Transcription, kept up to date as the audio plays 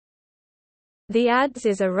The ADS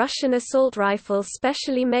is a Russian assault rifle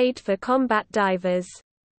specially made for combat divers.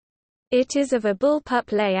 It is of a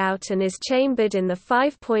bullpup layout and is chambered in the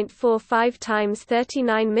 5.45 x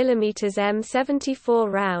 39 mm M74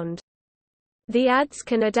 round. The ADS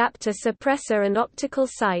can adapt a suppressor and optical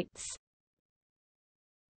sights.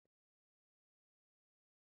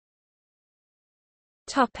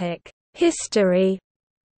 History.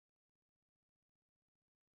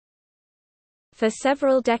 For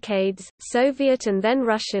several decades, Soviet and then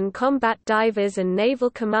Russian combat divers and naval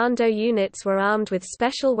commando units were armed with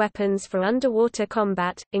special weapons for underwater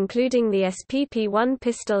combat, including the SPP-1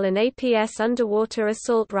 pistol and APS underwater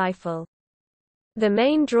assault rifle. The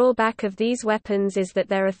main drawback of these weapons is that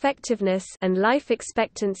their effectiveness and life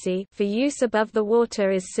expectancy for use above the water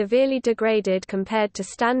is severely degraded compared to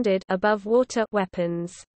standard above-water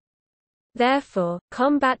weapons. Therefore,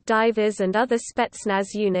 combat divers and other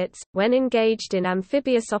Spetsnaz units, when engaged in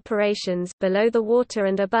amphibious operations below the water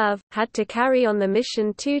and above, had to carry on the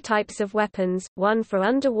mission two types of weapons, one for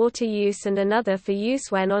underwater use and another for use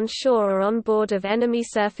when on shore or on board of enemy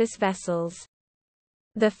surface vessels.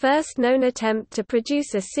 The first known attempt to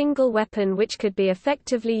produce a single weapon which could be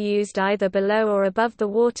effectively used either below or above the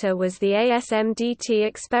water was the ASMDT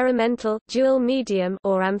experimental, dual-medium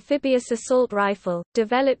or amphibious assault rifle,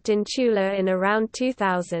 developed in Tula in around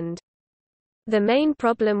 2000. The main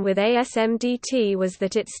problem with ASMDT was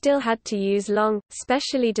that it still had to use long,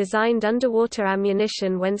 specially designed underwater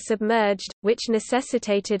ammunition when submerged, which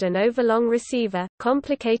necessitated an overlong receiver,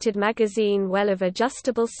 complicated magazine well of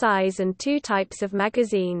adjustable size and two types of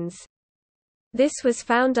magazines. This was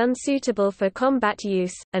found unsuitable for combat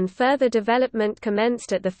use, and further development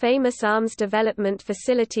commenced at the famous Arms Development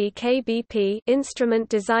Facility KBP Instrument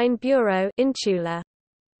Design Bureau in Tula.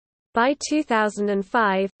 By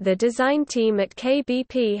 2005, the design team at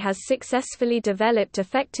KBP has successfully developed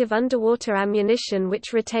effective underwater ammunition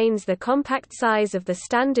which retains the compact size of the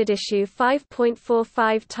standard issue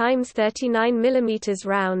 5.45 x 39 mm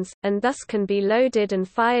rounds, and thus can be loaded and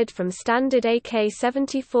fired from standard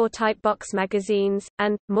AK-74 type box magazines,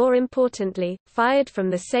 and, more importantly, fired from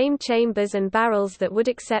the same chambers and barrels that would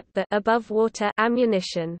accept the above-water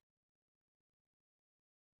ammunition.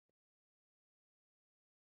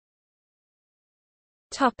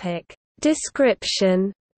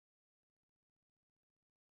 Description.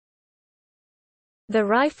 The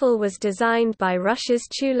rifle was designed by Russia's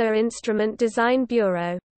Tula Instrument Design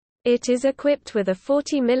Bureau. It is equipped with a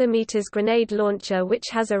 40 mm grenade launcher which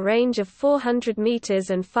has a range of 400 meters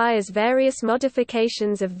and fires various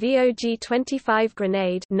modifications of VOG-25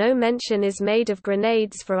 grenade. No mention is made of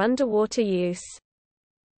grenades for underwater use.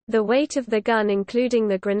 The weight of the gun including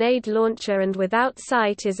the grenade launcher and without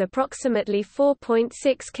sight is approximately 4.6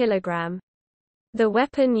 kg. The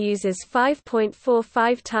weapon uses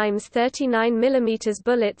 5.45 x 39 mm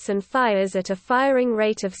bullets and fires at a firing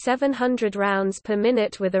rate of 700 rounds per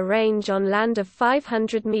minute with a range on land of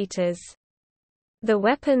 500 meters. The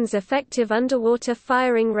weapon's effective underwater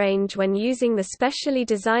firing range when using the specially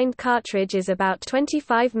designed cartridge is about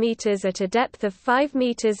 25 meters at a depth of 5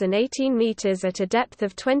 meters and 18 meters at a depth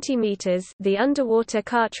of 20 meters. The underwater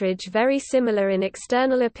cartridge very similar in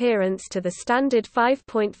external appearance to the standard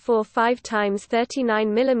 5.45 x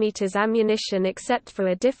 39 mm ammunition except for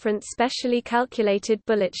a different specially calculated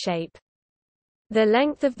bullet shape. The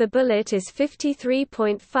length of the bullet is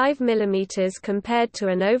 53.5 mm compared to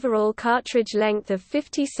an overall cartridge length of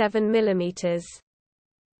 57 mm.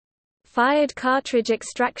 Fired cartridge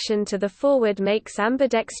extraction to the forward makes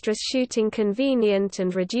ambidextrous shooting convenient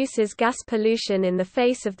and reduces gas pollution in the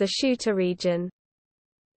face of the shooter region.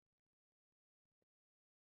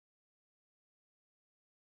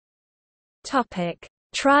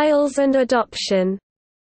 Trials and adoption.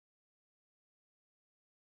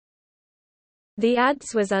 The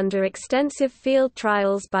ADS was under extensive field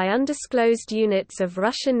trials by undisclosed units of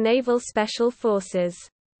Russian Naval Special Forces.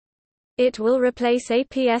 It will replace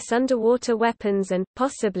APS underwater weapons and,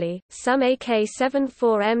 possibly, some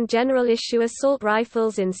AK-74M general issue assault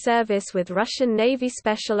rifles in service with Russian Navy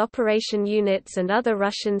Special Operation Units and other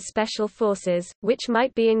Russian Special Forces, which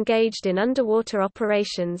might be engaged in underwater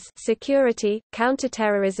operations, security,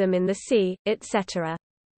 counterterrorism in the sea, etc.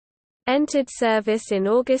 Entered service in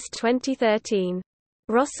August 2013.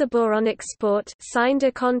 Rosaboronexport signed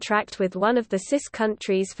a contract with one of the CIS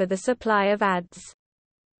countries for the supply of ADS.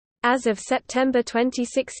 As of September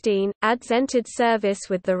 2016, ADS entered service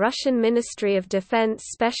with the Russian Ministry of Defense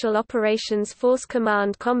Special Operations Force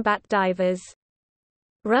Command combat divers.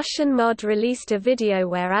 Russian MOD released a video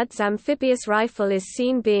where ADS amphibious rifle is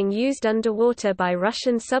seen being used underwater by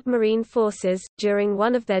Russian submarine forces, during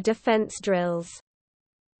one of their defense drills.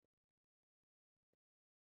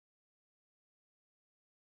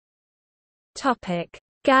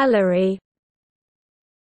 Gallery.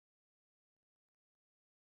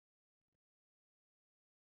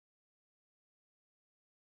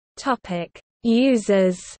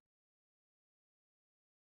 Users.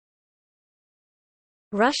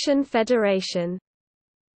 Russian Federation.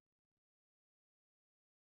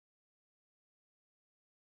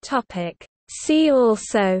 See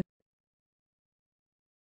also: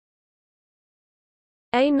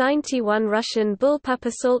 A-91 Russian bullpup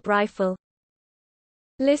assault rifle,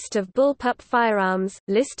 List of bullpup firearms,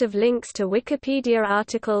 list of links to Wikipedia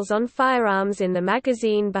articles on firearms in the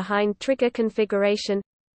magazine behind trigger configuration,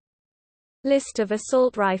 list of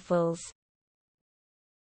assault rifles.